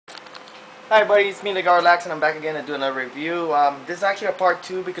Hi buddy, it's me, Relax, and I'm back again to do another review. This is actually a part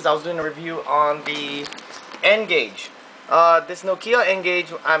 2 because I was doing a review on the N-Gage. This Nokia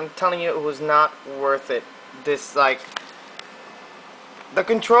N-Gage, I'm telling you, it was not worth it. The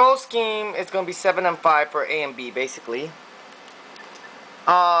control scheme is going to be 7 and 5 for A and B, basically.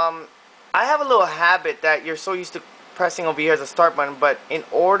 I have a little habit that you're so used to pressing over here as a start button, but in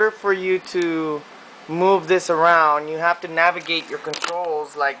order for you to move this around, you have to navigate your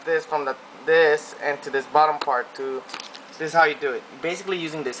controls like this from this and to this bottom part. This is how you do it, basically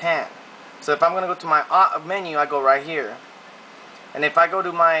using this hand. So if I'm gonna go to my menu, I go right here, and if I go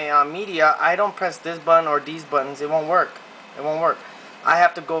to my media, I don't press this button or these buttons. It won't work. I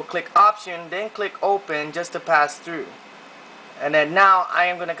have to go click option, then click open just to pass through. And then now I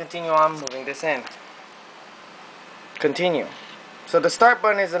am going to continue on moving this in. Continue. So the start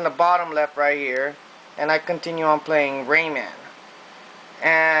button is in the bottom left right here, and I continue on playing Rayman.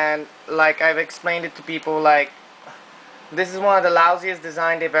 And like I've explained it to people, like, this is one of the lousiest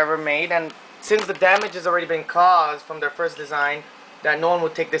designs they've ever made, and since the damage has already been caused from their first design, that no one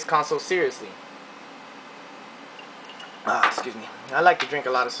would take this console seriously. Excuse me. I like to drink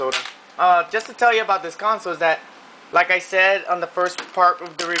a lot of soda. Just to tell you about this console is that, like I said on the first part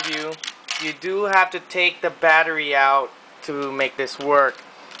of the review, you do have to take the battery out to make this work.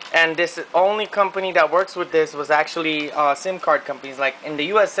 And this only company that works with this was actually SIM card companies. Like in the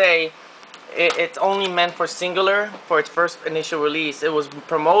USA, it's only meant for singular for its first initial release. It was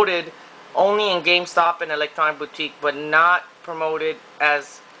promoted only in GameStop and Electronic Boutique, but not promoted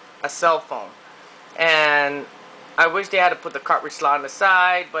as a cell phone. And I wish they had to put the cartridge slot on the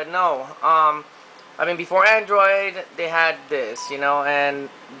side, but no. I mean, before Android, they had this, you know, and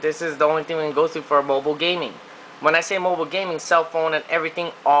this is the only thing we can go through for mobile gaming. When I say mobile gaming, cell phone and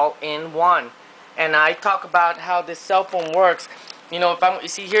everything all in one. And I talk about how this cell phone works. You know, you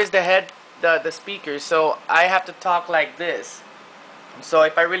see, here's the head, the speakers, so I have to talk like this. So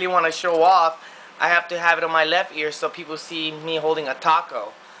if I really want to show off, I have to have it on my left ear so people see me holding a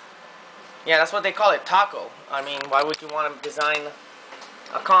taco. Yeah, that's what they call it, taco. I mean, why would you want to design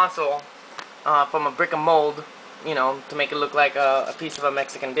a console from a brick and mold, you know, to make it look like a piece of a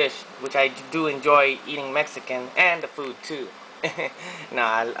Mexican dish, which I do enjoy eating Mexican and the food too.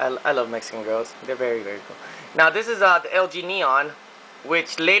 Nah, I love Mexican girls. They're very, very cool. Now this is the LG Neon,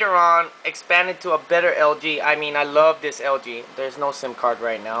 which later on expanded to a better LG. I mean, I love this LG. There's no SIM card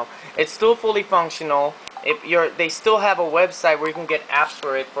right now. It's still fully functional. They still have a website where you can get apps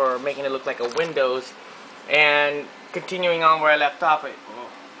for it, for making it look like a Windows. And continuing on where I left off,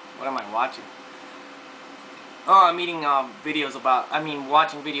 what am I watching? Oh, I'm eating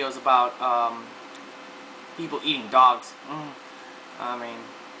watching videos about people eating dogs. I mean,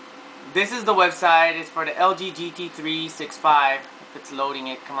 this is the website. It's for the LG GT365. If it's loading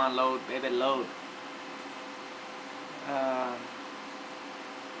it, come on, load, baby, load.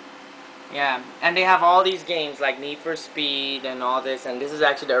 Yeah, and they have all these games like Need for Speed and all this, and this is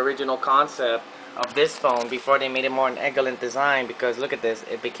actually the original concept of this phone before they made it more an elegant design, because look at this,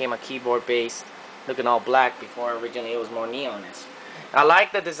 it became a keyboard based, looking all black, before originally it was more neonish. I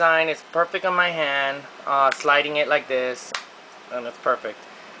like the design. It's perfect on my hand, sliding it like this, and it's perfect.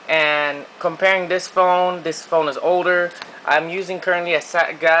 And comparing this phone is older. I'm using currently a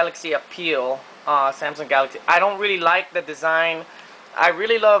Galaxy Appeal, Samsung Galaxy. I don't really like the design. I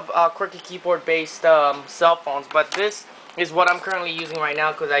really love quirky keyboard based cell phones, but this is what I'm currently using right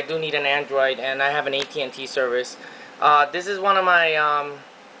now because I do need an Android and I have an AT&T service. This is one of my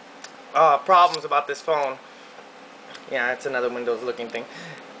problems about this phone. Yeah, it's another Windows looking thing.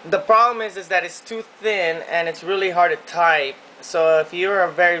 The problem is that it's too thin and it's really hard to type. So if you're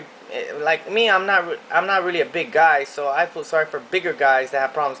a very, like me, I'm not really a big guy, so I feel sorry for bigger guys that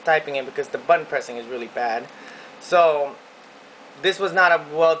have problems typing it because the button pressing is really bad. So this was not a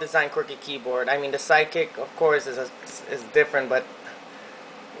well-designed quirky keyboard. I mean, the Sidekick, of course, is different, but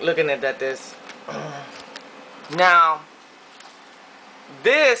looking at this. Now,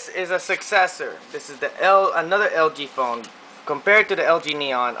 this is a successor. This is another LG phone compared to the LG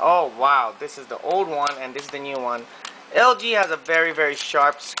Neon. Oh wow, this is the old one and this is the new one. LG has a very, very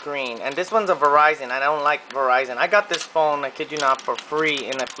sharp screen, and this one's a Verizon. I don't like Verizon. I got this phone, I kid you not, for free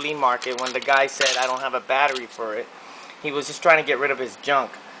in a flea market when the guy said I don't have a battery for it. He was just trying to get rid of his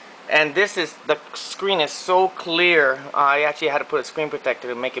junk. And the screen is so clear. I actually had to put a screen protector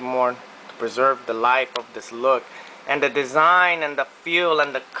to make it more, to preserve the life of this look. And the design and the feel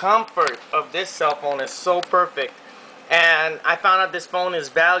and the comfort of this cell phone is so perfect. And I found out this phone is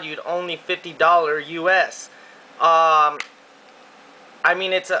valued only $50 US. I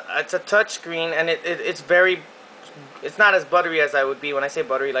mean, it's a touch screen, and it's very it's not as buttery as I would be. When I say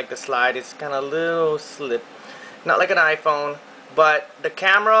buttery, like the slide, it's kind of a little slip. Not like an iPhone, but the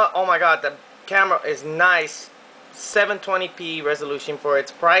camera, oh my god, the camera is nice. 720p resolution for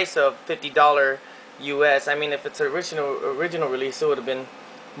its price of $50 US. I mean, if it's original release, it would have been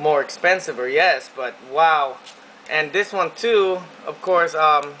more expensive, or yes, but wow. And this one too, of course,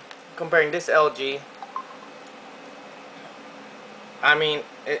 comparing this LG, I mean,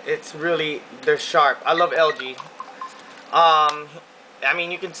 it's really, they're sharp. I love LG. I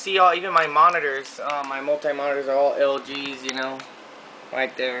mean, you can see all, even my monitors, my multi-monitors are all LGs, you know,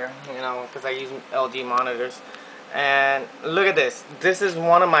 right there, you know, because I use LG monitors. And look at this. This is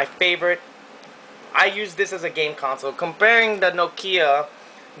one of my favorite. I use this as a game console. Comparing the Nokia,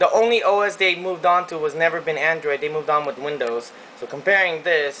 the only OS they moved on to was never been Android. They moved on with Windows. So comparing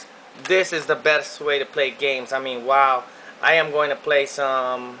this, this is the best way to play games. I mean, wow. I am going to play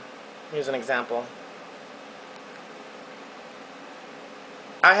some, here's an example.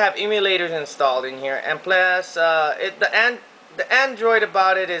 I have emulators installed in here, and plus the Android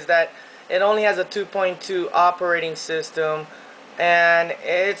about it is that it only has a 2.2 operating system, and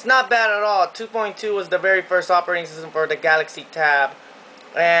it's not bad at all. 2.2 was the very first operating system for the Galaxy Tab.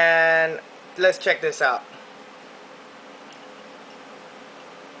 And let's check this out.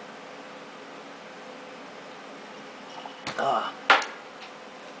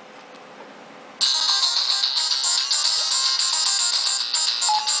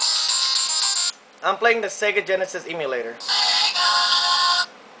 I'm playing the Sega Genesis emulator,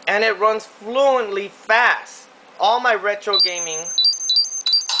 and it runs fluently fast. All my retro gaming,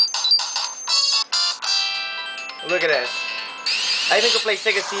 look at this. I even can play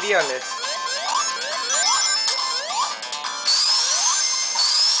Sega CD on this.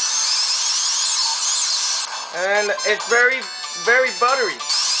 And it's very, very buttery.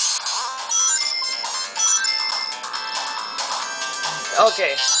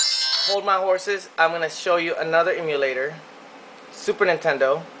 Okay, hold my horses. I'm going to show you another emulator. Super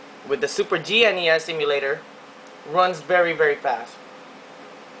Nintendo with the Super GNES emulator. Runs very, very fast.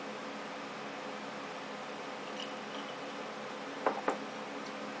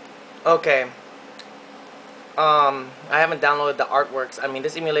 Okay. I haven't downloaded the artworks. I mean,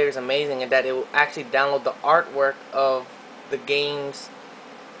 this emulator is amazing in that it will actually download the artwork of the games.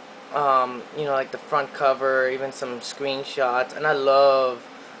 You know, like the front cover, even some screenshots. And I love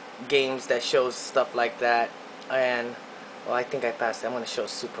games that shows stuff like that. And, well, I think I passed it. I'm going to show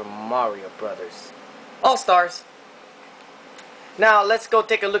Super Mario Brothers All-Stars. Now, let's go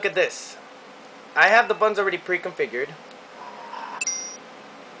take a look at this. I have the buttons already pre-configured.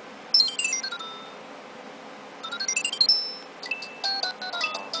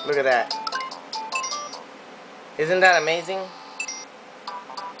 Look at that. Isn't that amazing?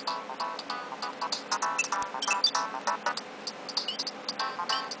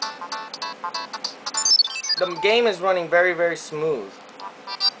 The game is running very, very smooth.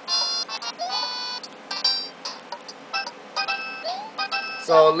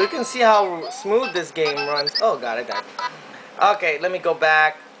 So you can see how smooth this game runs. Oh god, I died. Okay, let me go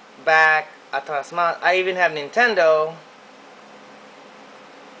back. Atrás más. I even have Nintendo.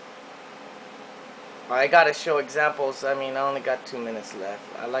 I gotta show examples. I mean, I only got 2 minutes left.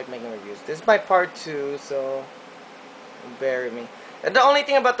 I like making reviews. This is my part 2, so bear with me. And the only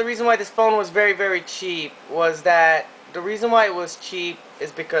thing about the reason why this phone was very, very cheap was that the reason why it was cheap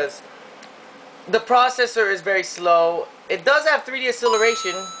is because the processor is very slow. It does have 3D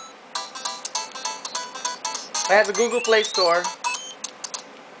acceleration. It has a Google Play Store.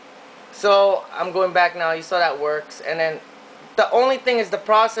 So I'm going back now. You saw that works. And then the only thing is the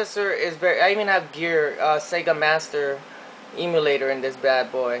processor is very. I even have Gear Sega Master emulator in this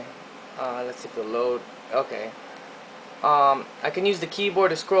bad boy. Let's see if it'll load. Okay. I can use the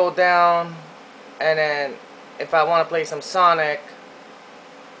keyboard to scroll down, and then if I want to play some Sonic,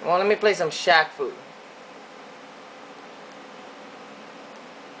 well, let me play some Shaq Fu.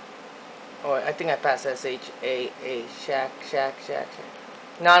 Oh, I think I passed S-H-A-A, Shaq.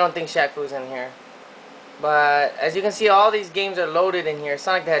 No, I don't think Shaq Fu's in here. But as you can see, all these games are loaded in here.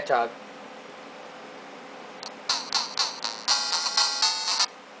 Sonic the Hedgehog.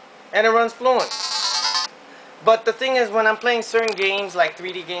 And it runs fluent. But the thing is, when I'm playing certain games, like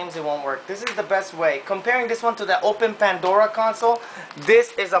 3D games, it won't work. This is the best way. Comparing this one to the Open Pandora console,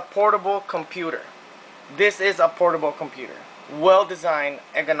 this is a portable computer. This is a portable computer. Well designed,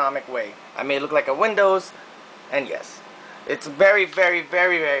 ergonomic way. I may look like a Windows, and yes, it's very, very,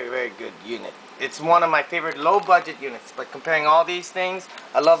 very, very, very good unit. It's one of my favorite low budget units. But comparing all these things,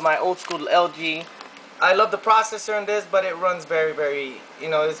 I love my old school LG. I love the processor in this, but it runs very, very, you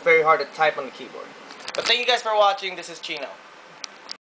know, it's very hard to type on the keyboard. But thank you guys for watching. This is Chino.